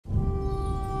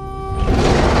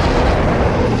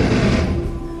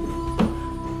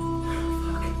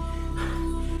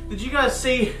gonna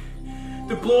see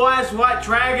the Blue Eyes White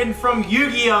Dragon from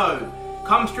Yu-Gi-Oh!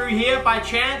 Come through here by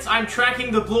chance. I'm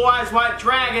tracking the Blue Eyes White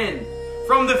Dragon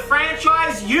from the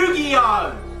franchise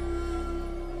Yu-Gi-Oh!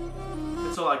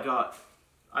 That's all I got.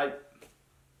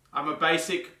 I'm a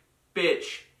basic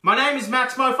bitch. My name is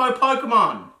Max Mofo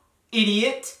Pokemon.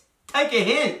 Idiot. Take a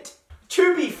hint.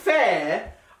 To be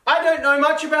fair, I don't know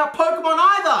much about Pokemon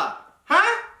either.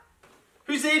 Huh?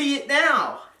 Who's the idiot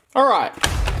now? Alright.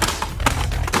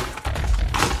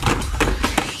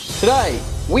 Today,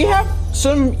 we have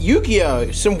some Yu-Gi-Oh!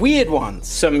 Some weird ones.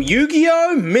 Some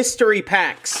Yu-Gi-Oh! Mystery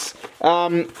packs.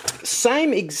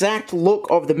 Same exact look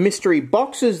of the mystery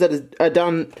boxes that are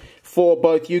done for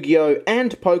both Yu-Gi-Oh!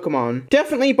 And Pokemon.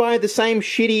 Definitely by the same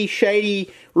shitty,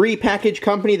 shady repackage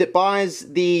company that buys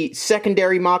the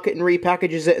secondary market and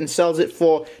repackages it and sells it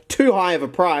for too high of a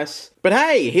price. But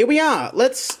hey, here we are.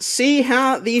 Let's see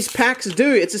how these packs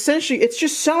do. It's essentially, it's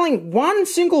just selling one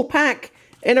single pack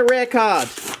and a rare card.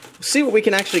 See what we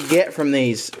can actually get from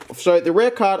these. So the rare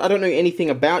card, I don't know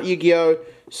anything about Yu-Gi-Oh!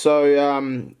 So,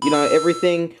 you know,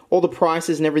 everything, all the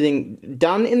prices and everything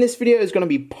done in this video is going to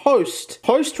be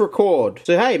post-record.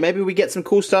 So, hey, maybe we get some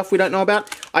cool stuff we don't know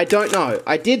about. I don't know.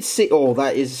 I did see, oh,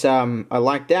 that is, I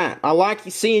like that. I like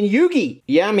seeing Yugi,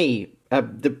 Yami,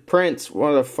 the prince,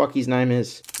 what the fuck his name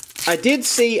is. I did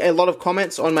see a lot of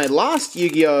comments on my last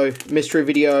Yu-Gi-Oh! Mystery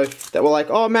video that were like,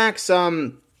 oh, Max,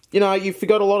 you know, you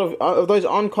forgot a lot of those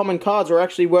uncommon cards are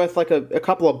actually worth like a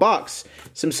couple of bucks.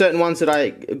 Some certain ones that I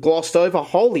glossed over.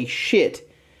 Holy shit.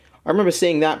 I remember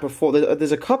seeing that before.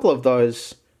 There's a couple of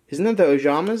those. Isn't it the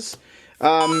Ojamas?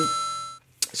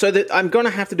 So that I'm going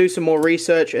to have to do some more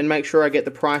research and make sure I get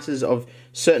the prices of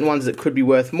certain ones that could be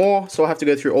worth more. So I'll have to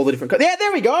go through all the different cards. Yeah,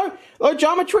 there we go.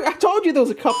 Ojama Tree. I told you there was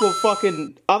a couple of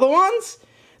fucking other ones.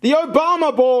 The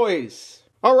Obama Boys.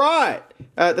 Alright.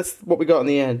 That's what we got in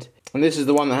the end. And this is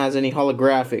the one that has any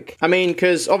holographic. I mean,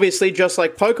 because obviously, just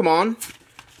like Pokemon,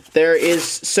 there is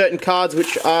certain cards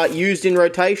which are used in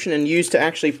rotation and used to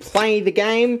actually play the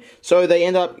game. So they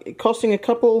end up costing a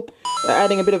couple,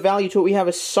 adding a bit of value to it. We have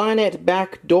a Signet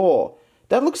Back Door.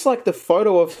 That looks like the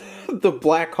photo of the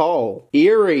black hole.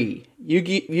 Eerie.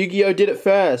 Yu-Gi-Oh! Did it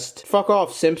first. Fuck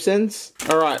off, Simpsons.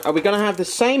 Alright, are we going to have the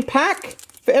same pack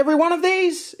for every one of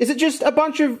these? Is it just a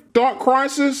bunch of Dark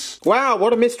Crisis? Wow,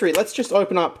 what a mystery. Let's just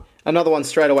open up another one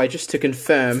straight away, just to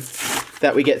confirm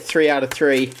that we get 3 out of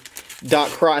 3 Dark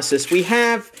Crisis. We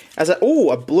have,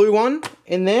 a blue one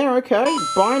in there, okay.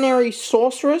 Binary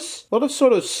Sorceress. A lot of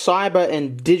sort of cyber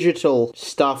and digital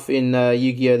stuff in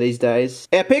Yu-Gi-Oh! These days.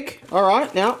 Epic.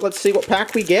 Alright, now let's see what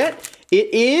pack we get.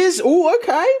 It is, ooh,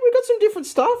 okay, we've got some different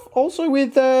stuff. Also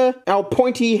with our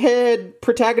pointy-haired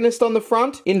protagonist on the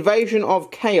front. Invasion of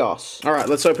Chaos. Alright,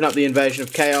 let's open up the Invasion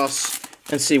of Chaos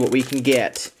and see what we can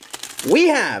get. We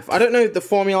have, I don't know the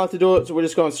formula to do it, so we're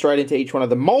just going straight into each one of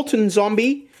them. Molten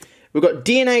Zombie. We've got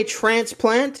DNA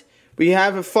Transplant. We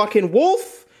have a fucking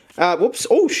wolf. Whoops.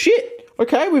 Oh, shit.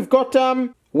 Okay, we've got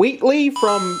Wheatley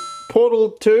from Portal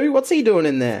 2. What's he doing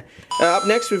in there? Up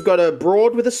next, we've got a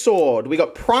Broad with a Sword. We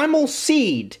got Primal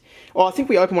Seed. Oh, I think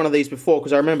we opened one of these before,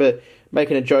 because I remember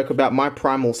making a joke about my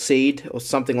Primal Seed, or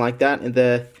something like that, in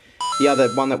the other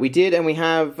one that we did. And we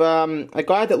have a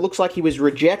guy that looks like he was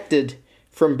rejected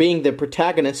from being the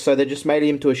protagonist, so they just made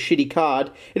him to a shitty card.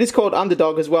 It is called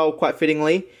Underdog as well, quite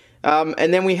fittingly.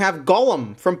 And then we have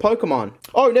Golem from Pokemon.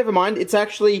 Oh, never mind, it's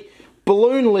actually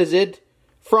Balloon Lizard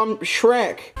from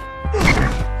Shrek.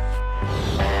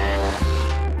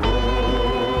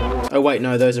 Oh wait,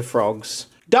 no, those are frogs.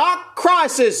 Dark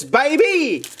Crisis,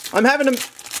 baby! I'm having a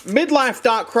midlife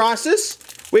Dark Crisis.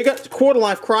 We got Quarter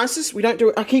Life Crisis. We don't do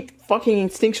it. I keep fucking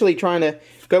instinctually trying to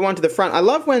go one to the front. I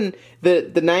love when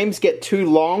the names get too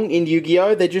long in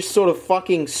Yu-Gi-Oh! They just sort of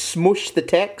fucking smush the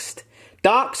text.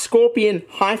 Dark Scorpion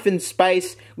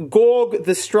 -space Gorg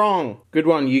the Strong. Good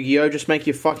one, Yu-Gi-Oh! Just make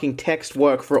your fucking text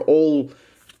work for all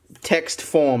text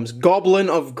forms. Goblin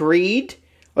of Greed.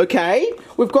 Okay.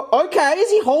 We've got, okay, is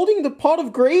he holding the Pot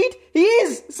of Greed? He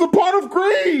is! It's the Pot of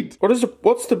Greed!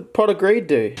 What's the Pot of Greed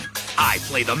do? I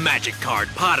play the magic card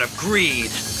Pot of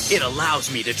Greed. It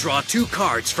allows me to draw 2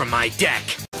 cards from my deck.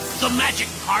 The magic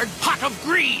card Pot of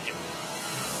Greed.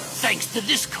 Thanks to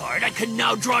this card, I can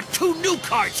now draw 2 new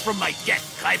cards from my deck,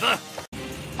 Kaiba.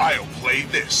 I'll play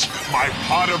this, my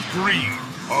Pot of Greed.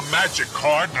 A magic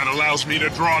card that allows me to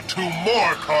draw 2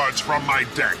 more cards from my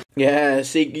deck. Yeah,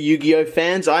 see, Yu-Gi-Oh!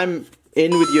 Fans, I'm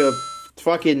in with your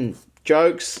fucking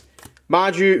jokes.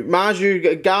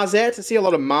 Marju Gazette. I see a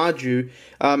lot of Marju.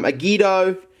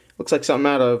 Agido. Looks like something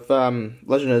out of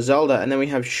Legend of Zelda. And then we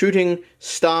have Shooting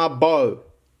Star Bow.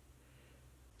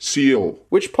 Seal.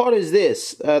 Which pod is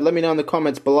this? Let me know in the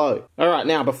comments below. Alright,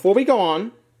 now, before we go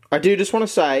on, I do just want to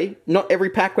say, not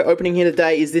every pack we're opening here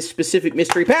today is this specific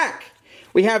mystery pack.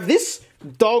 We have this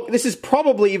dog, this is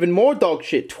probably even more dog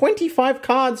shit. 25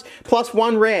 cards plus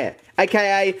 1 rare.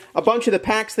 AKA, a bunch of the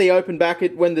packs they opened back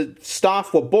when the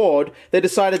staff were bored, they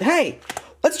decided, hey,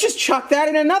 let's just chuck that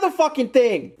in another fucking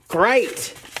thing.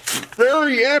 Great.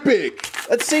 Very epic.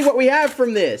 Let's see what we have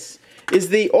from this.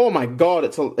 Oh my god,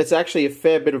 it's actually a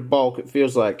fair bit of bulk, it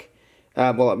feels like.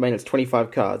 Well, I mean, it's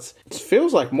 25 cards. It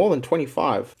feels like more than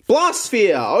 25.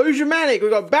 Blastsphere, Ojamatic,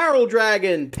 we've got Barrel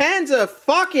Dragon, Panzer,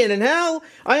 fucking and hell.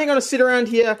 I ain't gonna sit around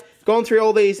here going through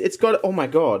all these. It's got, oh my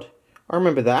god, I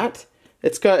remember that.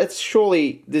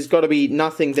 Surely, there's gotta be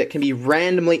nothing that can be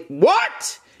randomly,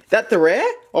 what? That the rare?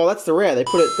 Oh, that's the rare. They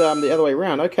put it the other way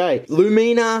around, okay.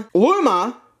 Luma?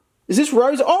 Is this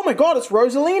Rose? Oh my god, it's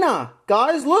Rosalina!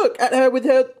 Guys, look at her with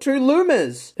her 2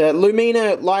 Lumas.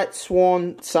 Lumina Light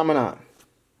Sworn Summoner.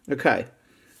 Okay.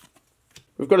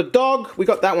 We've got a dog. We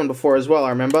got that one before as well, I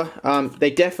remember.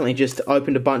 They definitely just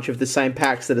opened a bunch of the same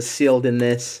packs that are sealed in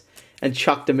this and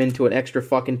chucked them into an extra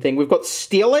fucking thing. We've got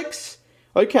Steelix.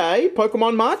 Okay,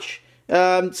 Pokemon much?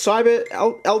 Cyber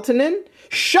Eltonin.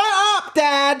 Shut up,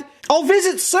 Dad! I'll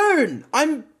visit soon!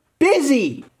 I'm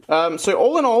busy! So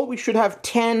all in all, we should have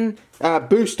 10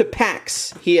 booster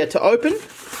packs here to open,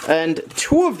 and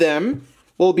 2 of them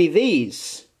will be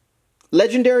these.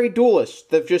 Legendary Duelist.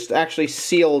 They've just actually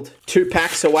sealed 2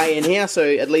 packs away in here, so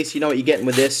at least you know what you're getting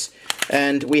with this.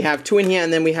 And we have 2 in here,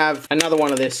 and then we have another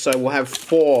one of this, so we'll have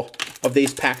 4 of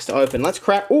these packs to open. Let's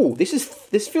crack. Ooh,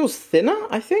 this feels thinner,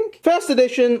 I think. First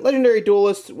edition, Legendary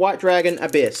Duelist, White Dragon,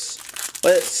 Abyss.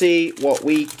 Let's see what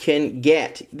we can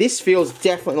get. This feels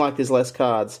definitely like there's less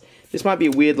cards. This might be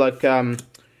a weird, like,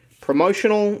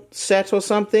 promotional set or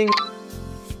something.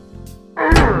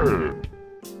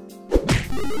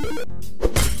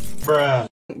 Bruh.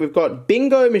 We've got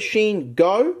Bingo Machine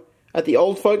Go at the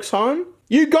old folks' home.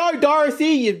 You go, Dorothy,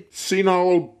 you senile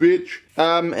old bitch.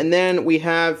 And then we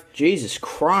have, Jesus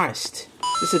Christ.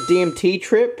 Is this a DMT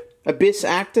trip? Abyss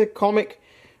Actor Comic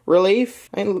Relief?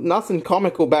 Ain't nothing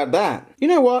comical about that. You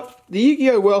know what? The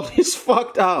Yu-Gi-Oh world is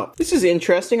fucked up. This is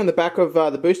interesting. On the back of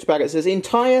the booster pack, it says,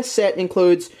 entire set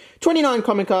includes 29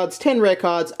 common cards, 10 rare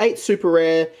cards, 8 super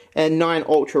rare, and 9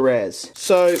 ultra rares.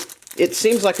 So, it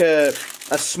seems like a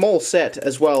small set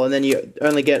as well, and then you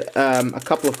only get a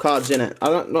couple of cards in it.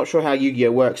 I'm not sure how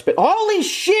Yu-Gi-Oh works, but holy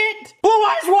shit! Blue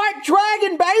Eyes White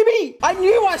Dragon, baby! I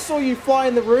knew I saw you fly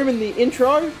in the room in the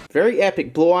intro. Very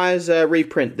epic Blue Eyes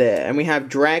reprint there. And we have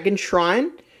Dragon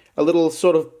Shrine, a little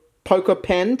sort of poker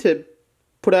pen to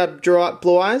put up, draw up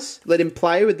Blue Eyes, let him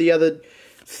play with the other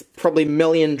probably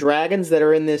million dragons that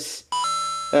are in this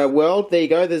world. There you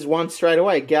go, there's one straight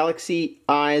away. Galaxy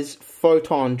Eyes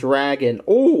Photon Dragon.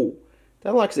 Ooh,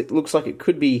 that looks like it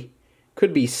could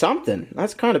be something.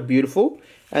 That's kind of beautiful.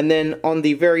 And then on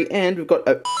the very end, we've got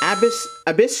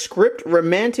Abyss Script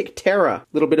Romantic Terror. A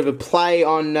little bit of a play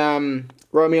on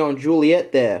Romeo and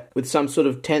Juliet there, with some sort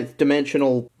of 10th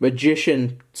dimensional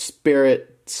magician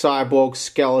spirit cyborg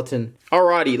skeleton.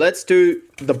 Alrighty, let's do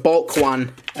the bulk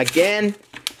one again.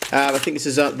 I think this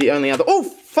is the only other. Oh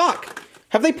fuck!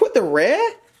 Have they put the rare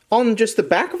on just the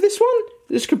back of this one?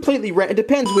 It's completely rare. It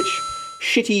depends which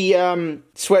shitty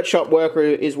sweatshop worker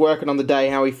is working on the day,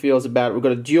 how he feels about it. We've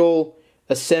got a dual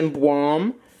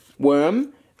Assembworm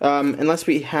worm. Unless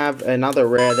we have another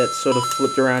rare that's sort of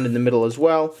flipped around in the middle as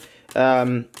well.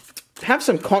 Have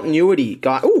some continuity,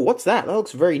 guy. Ooh, what's that? That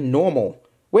looks very normal.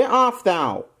 Where art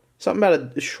thou? Something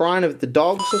about a shrine of the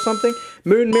dogs or something.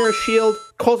 Moon Mirror Shield,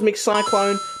 Cosmic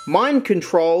Cyclone, Mind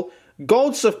Control,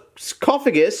 Gold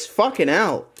Sarcophagus. Fucking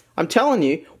hell. I'm telling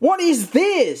you. What is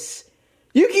this?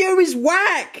 Yu-Gi-Oh is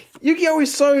whack! Yu-Gi-Oh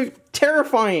is so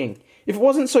terrifying. If it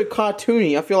wasn't so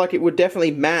cartoony, I feel like it would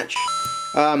definitely match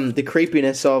the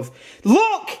creepiness of...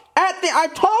 Look! I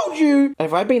told you!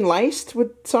 Have I been laced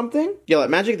with something? Yeah, like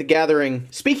Magic the Gathering.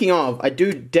 Speaking of, I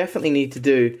do definitely need to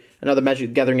do another Magic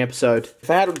the Gathering episode. If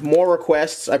I had more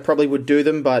requests, I probably would do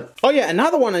them, but... Oh yeah,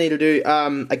 another one I need to do,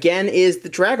 again, is the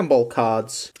Dragon Ball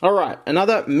cards. Alright,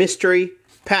 another mystery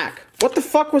pack. What the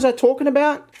fuck was I talking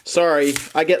about? Sorry,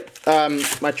 I get,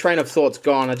 my train of thought's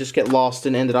gone. I just get lost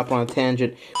and ended up on a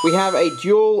tangent. We have a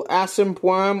dual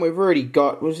Assembworm.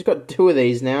 We've just got 2 of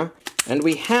these now. And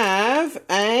we have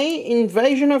a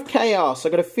Invasion of Chaos. I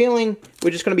got a feeling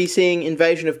we're just going to be seeing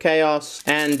Invasion of Chaos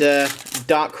and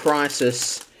Dark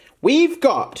Crisis. We've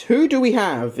got, who do we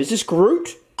have? Is this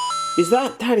Groot?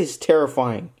 That is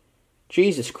terrifying.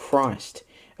 Jesus Christ.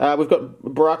 We've got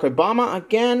Barack Obama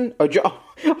again.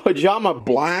 Ojama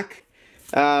Black.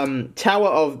 Tower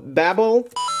of Babel.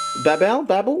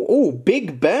 Babel? Ooh,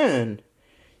 Big Burn.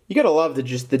 You gotta love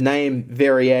the name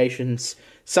variations.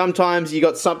 Sometimes you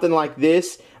got something like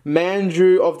this,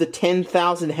 Manju of the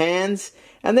 10,000 Hands,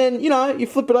 and then, you know, you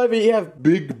flip it over, you have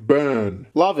Big Burn.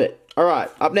 Love it. Alright,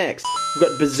 up next, we've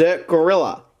got Berserk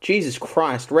Gorilla. Jesus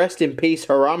Christ, rest in peace,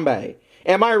 Harambe.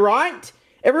 Am I right?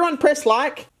 Everyone press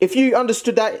like if you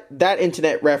understood that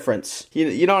internet reference.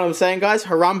 You know what I'm saying, guys?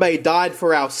 Harambe died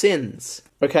for our sins.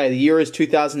 Okay, the year is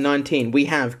 2019. We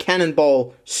have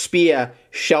Cannonball, Spear,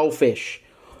 Shellfish.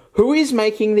 Who is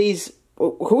making these?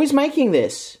 Who is making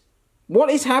this? What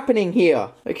is happening here?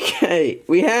 Okay,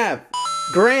 we have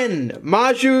Gren,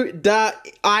 Maju da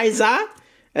Aiza,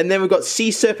 and then we've got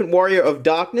Sea Serpent Warrior of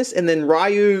Darkness, and then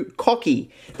Ryu Koki.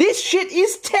 This shit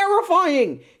is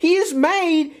terrifying! He is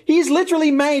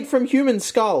literally made from human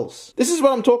skulls. This is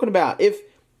what I'm talking about. If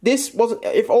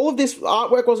all of this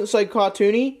artwork wasn't so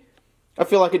cartoony, I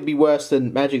feel like it'd be worse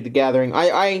than Magic the Gathering.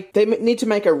 They need to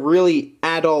make a really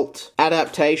adult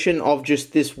adaptation of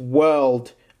just this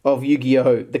world of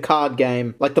Yu-Gi-Oh! The card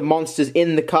game. Like the monsters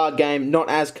in the card game, not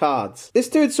as cards. This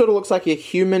dude sort of looks like a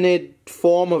humanid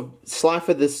form of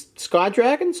Slifer the Sky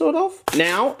Dragon, sort of.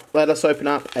 Now, let us open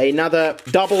up another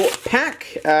double pack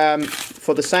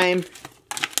for the same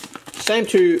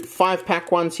 2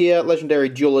 5-pack ones here. Legendary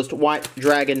Duelist, White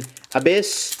Dragon,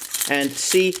 Abyss, and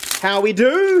see how we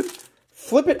do.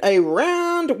 Flip it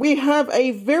around. We have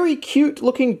a very cute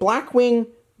looking Blackwing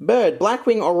bird.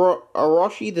 Blackwing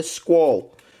Orochi the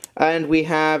Squall. And we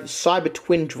have Cyber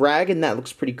Twin Dragon. That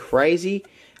looks pretty crazy.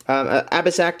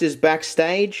 Abyss Actors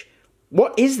backstage.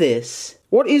 What is this?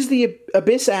 What is the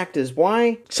Abyss Actors?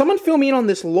 Why? Someone fill me in on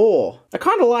this lore. I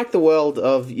kind of like the world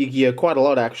of Yu-Gi-Oh! Quite a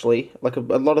lot, actually. Like a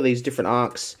lot of these different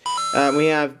arcs. We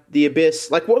have the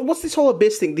Abyss. Like, what's this whole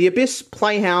Abyss thing? The Abyss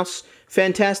Playhouse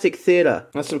Fantastic Theater.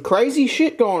 There's some crazy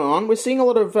shit going on. We're seeing a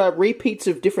lot of repeats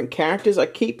of different characters. I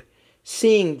keep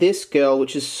seeing this girl,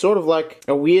 which is sort of like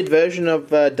a weird version of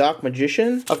Dark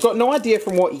Magician. I've got no idea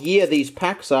from what year these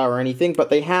packs are or anything, but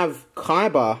they have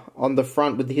Kaiba on the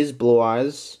front with his blue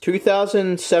eyes.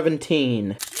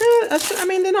 2017. I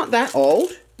mean, they're not that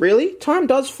old, really. Time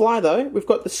does fly, though. We've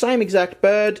got the same exact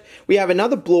bird. We have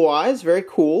another blue eyes. Very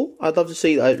cool. I'd love to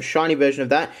see a shiny version of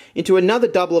that. Into another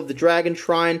double of the Dragon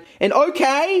Shrine. And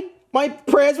okay, my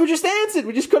prayers were just answered.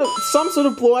 We just got some sort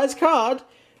of blue eyes card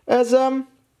as, a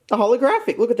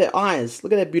holographic. Look at their eyes.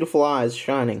 Look at their beautiful eyes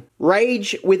shining.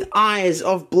 Rage with Eyes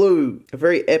of Blue. A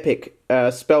very epic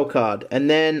spell card. And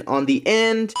then on the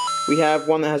end, we have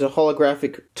one that has a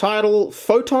holographic title,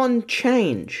 Photon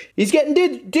Change. He's getting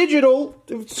digital,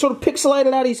 sort of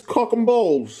pixelated out his cock and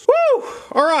balls. Woo!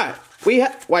 Alright.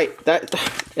 Wait,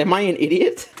 am I an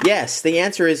idiot? Yes, the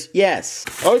answer is yes.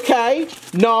 Okay.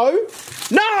 No.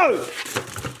 No!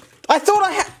 I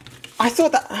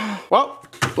thought that, well,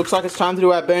 looks like it's time to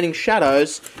do our Burning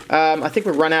Shadows. I think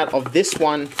we've run out of this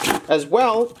one as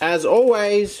well. As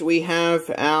always, we have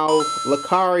our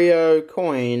Lucario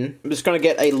coin. I'm just going to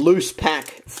get a loose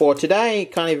pack for today.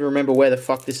 Can't even remember where the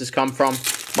fuck this has come from.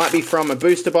 Might be from a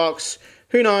booster box.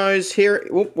 Who knows? Here,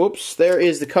 whoops, there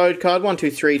is the code card.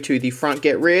 123 to the front.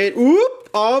 Get rid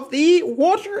of the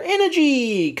Water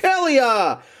Energy.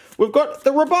 Curlier. We've got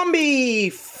the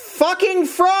Rabombi. Fucking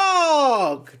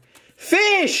Frog.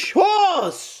 Fish,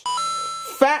 horse,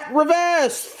 fat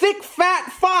reverse, thick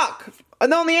fat fuck,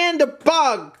 and on the end a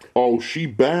bug. Oh, she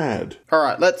bad.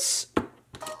 Alright, let's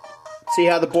see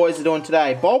how the boys are doing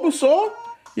today. Bulbasaur,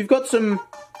 you've got some,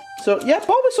 so yeah,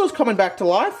 Bulbasaur's coming back to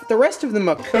life. The rest of them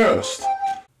are cursed.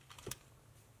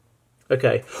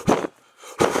 Okay.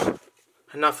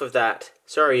 Enough of that.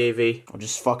 Sorry, Eevee. I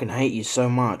just fucking hate you so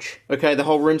much. Okay, the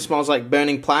whole room smells like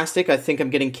burning plastic. I think I'm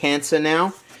getting cancer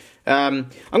now. I'm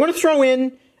going to throw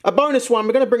in a bonus one.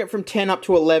 We're going to bring it from 10 up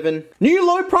to 11. New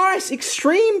low price,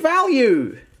 extreme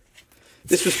value.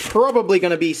 This was probably going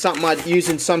to be something I'd use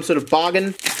in some sort of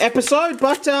bargain episode,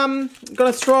 but I'm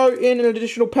going to throw in an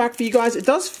additional pack for you guys. It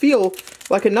does feel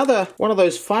like another one of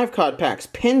those 5-card packs.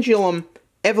 Pendulum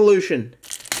Evolution.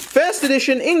 First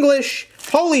edition, English.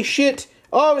 Holy shit.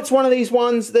 Oh, it's one of these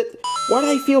ones that... Why do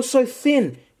they feel so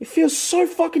thin? It feels so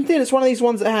fucking thin. It's one of these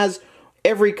ones that has...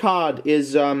 Every card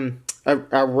is a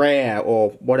rare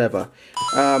or whatever,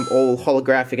 all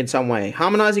holographic in some way.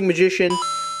 Harmonizing Magician,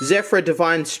 Zephyr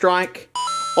Divine Strike,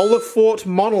 Olafort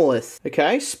Monolith.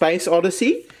 Okay, Space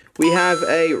Odyssey. We have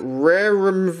a rare,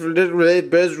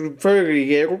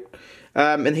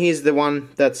 and here's the one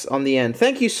that's on the end.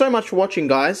 Thank you so much for watching,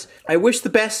 guys. I wish the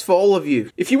best for all of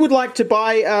you. If you would like to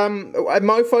buy a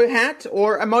Mofo hat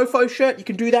or a Mofo shirt, you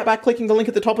can do that by clicking the link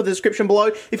at the top of the description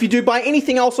below. If you do buy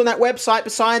anything else on that website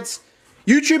besides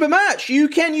YouTuber merch. You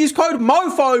can use code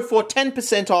MOFO for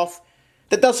 10% off.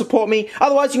 That does support me.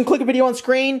 Otherwise, you can click a video on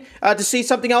screen to see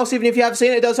something else. Even if you haven't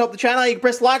seen it, it does help the channel. You can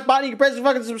press the like button. You can press the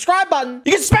fucking subscribe button.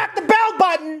 You can smack the bell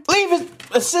button. Leave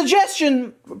a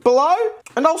suggestion below.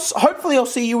 And hopefully I'll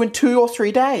see you in 2 or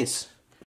 3 days.